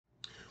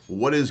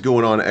What is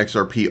going on,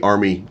 XRP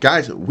Army?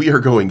 Guys, we are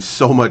going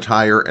so much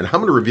higher, and I'm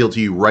going to reveal to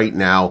you right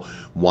now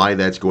why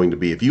that's going to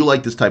be. If you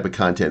like this type of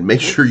content, make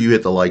sure you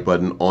hit the like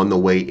button on the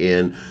way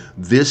in.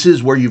 This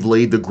is where you've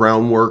laid the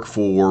groundwork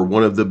for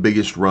one of the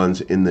biggest runs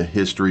in the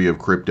history of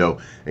crypto.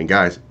 And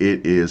guys,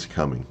 it is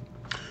coming.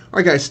 All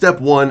right, guys, step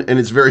one, and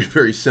it's very,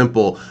 very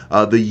simple.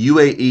 The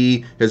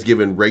UAE has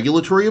given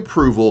regulatory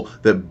approval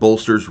that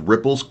bolsters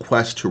Ripple's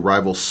quest to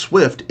rival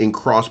SWIFT in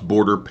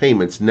cross-border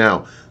payments.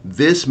 Now,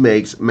 this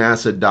makes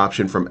mass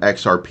adoption from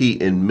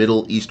XRP in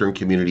Middle Eastern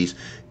communities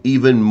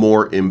even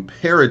more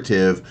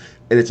imperative,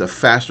 and it's a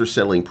faster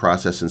settling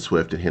process in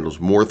SWIFT. It handles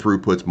more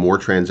throughputs, more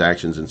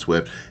transactions in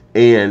SWIFT,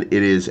 and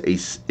it is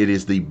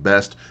the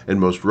best and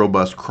most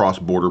robust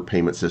cross-border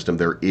payment system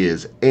there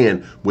is.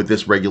 And with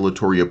this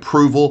regulatory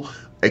approval,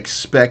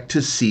 expect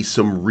to see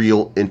some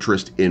real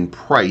interest in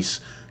price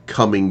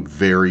coming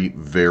very,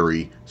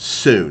 very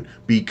soon,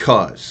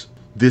 because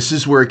this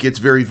is where it gets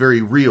very,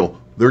 very real.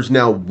 There's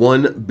now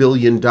 $1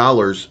 billion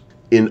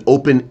in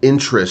open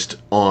interest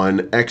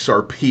on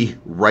XRP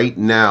right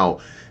now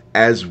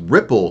as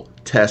Ripple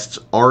tests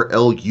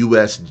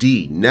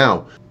RLUSD.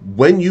 Now,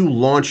 when you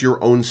launch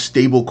your own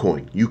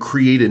stablecoin, you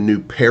create a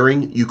new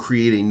pairing, you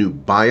create a new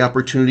buy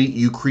opportunity,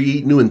 you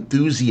create new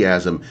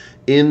enthusiasm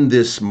in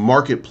this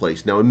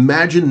marketplace. Now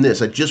imagine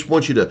this. I just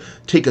want you to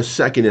take a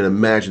second and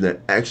imagine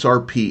that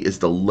XRP is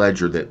the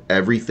ledger that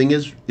everything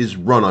is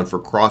run on for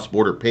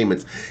cross-border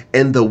payments,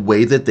 and the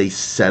way that they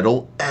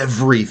settle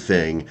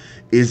everything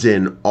is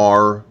in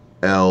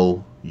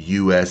RLUSD,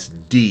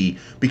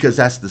 because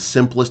that's the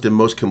simplest and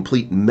most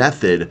complete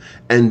method.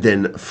 And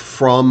then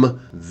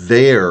from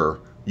there,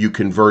 you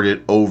convert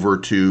it over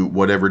to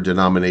whatever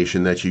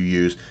denomination that you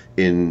use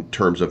in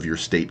terms of your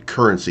state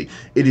currency.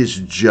 It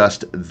is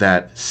just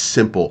that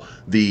simple.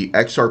 The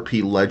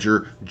XRP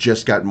ledger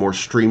just got more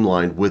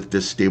streamlined with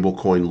this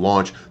stablecoin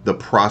launch. The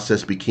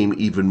process became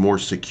even more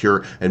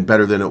secure and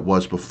better than it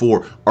was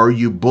before. Are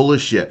you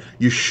bullish yet?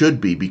 You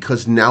should be,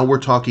 because now we're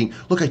talking,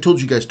 look, I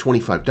told you guys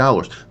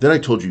 $25. Then I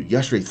told you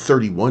yesterday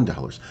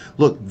 $31.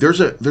 Look,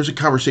 there's a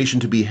conversation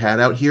to be had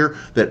out here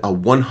that a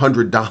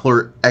 $100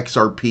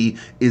 XRP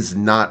is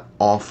not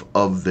off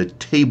of the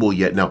table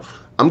yet. Now,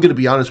 I'm going to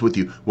be honest with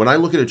you. When I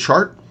look at a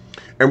chart,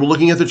 and we're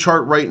looking at the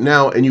chart right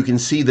now, and you can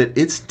see that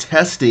it's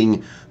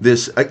testing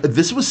this.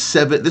 This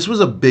was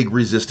a big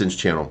resistance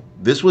channel.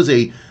 This was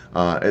an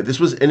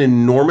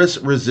enormous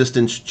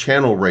resistance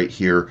channel right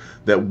here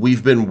that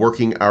we've been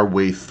working our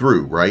way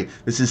through, right?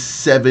 This is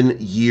 7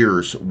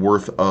 years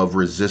worth of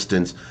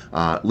resistance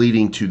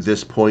leading to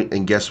this point,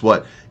 and guess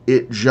what?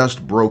 It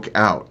just broke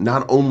out.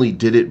 Not only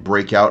did it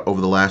break out over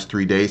the last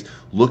 3 days,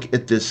 look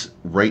at this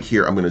right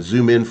here. I'm going to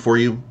zoom in for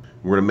you.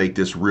 We're going to make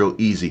this real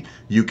easy.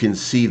 You can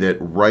see that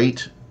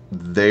right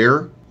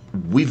there,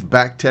 we've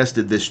back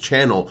tested this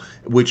channel,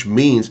 which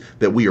means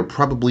that we are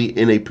probably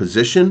in a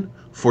position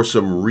for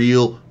some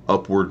real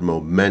upward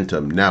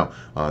momentum. Now,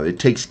 it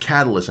takes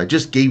catalysts. I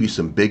just gave you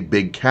some big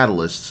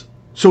catalysts.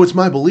 So it's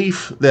my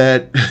belief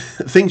that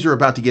things are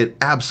about to get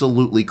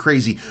absolutely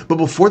crazy. But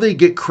before they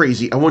get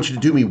crazy, I want you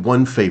to do me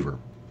one favor.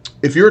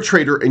 If you're a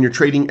trader and you're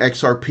trading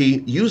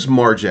XRP, use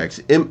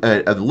Margex.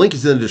 The link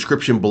is in the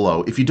description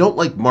below. If you don't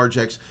like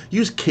Margex,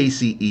 use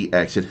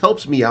KCEX. It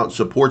helps me out,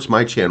 supports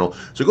my channel.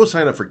 So go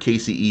sign up for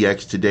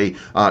KCEX today.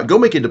 Go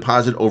make a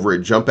deposit over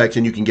at JumpX,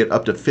 and you can get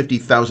up to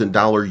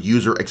 $50,000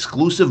 user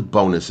exclusive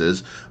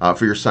bonuses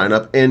for your sign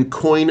up. And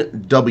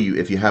CoinW,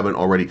 if you haven't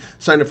already,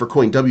 sign up for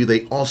CoinW.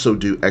 They also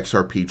do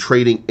XRP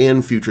trading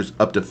and futures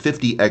up to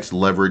 50x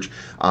leverage.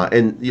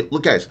 And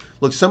look, guys,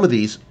 look, some of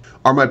these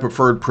are my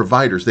preferred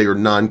providers. They are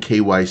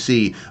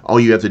non-KYC. All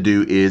you have to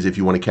do is, if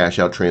you want to cash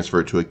out,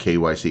 transfer it to a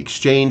KYC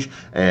exchange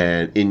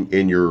and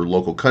in your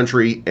local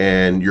country,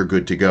 and you're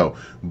good to go.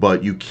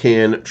 But you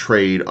can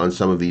trade on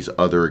some of these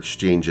other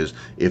exchanges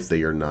if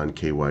they are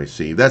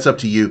non-KYC. That's up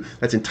to you.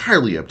 That's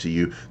entirely up to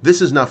you.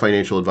 This is not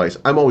financial advice.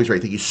 I'm always right.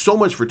 Thank you so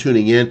much for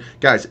tuning in.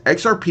 Guys,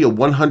 XRP at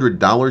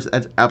 $100,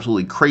 that's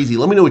absolutely crazy.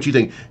 Let me know what you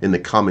think in the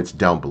comments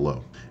down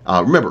below.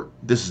 Remember,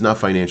 this is not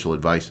financial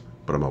advice,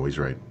 but I'm always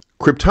right.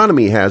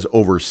 Cryptonomy has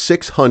over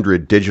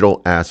 600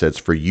 digital assets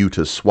for you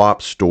to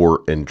swap,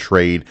 store, and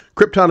trade.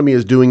 Cryptonomy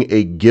is doing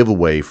a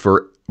giveaway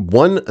for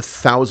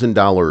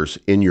 $1,000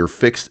 in your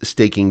fixed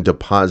staking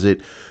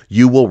deposit.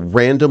 You will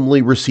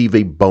randomly receive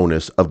a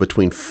bonus of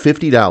between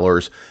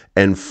 $50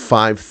 and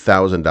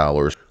 $5,000.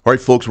 All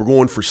right, folks, we're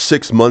going for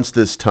 6 months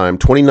this time,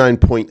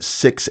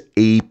 29.6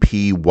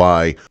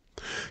 APY.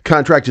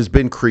 Contract has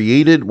been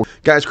created.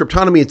 Guys,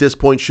 Cryptonomy at this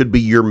point should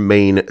be your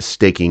main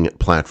staking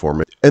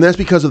platform. And that's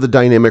because of the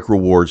dynamic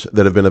rewards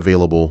that have been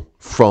available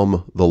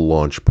from the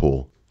launch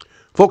pool.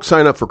 Folks,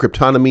 sign up for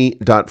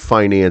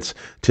Cryptonomy.finance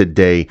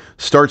today.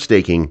 Start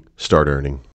staking, start earning.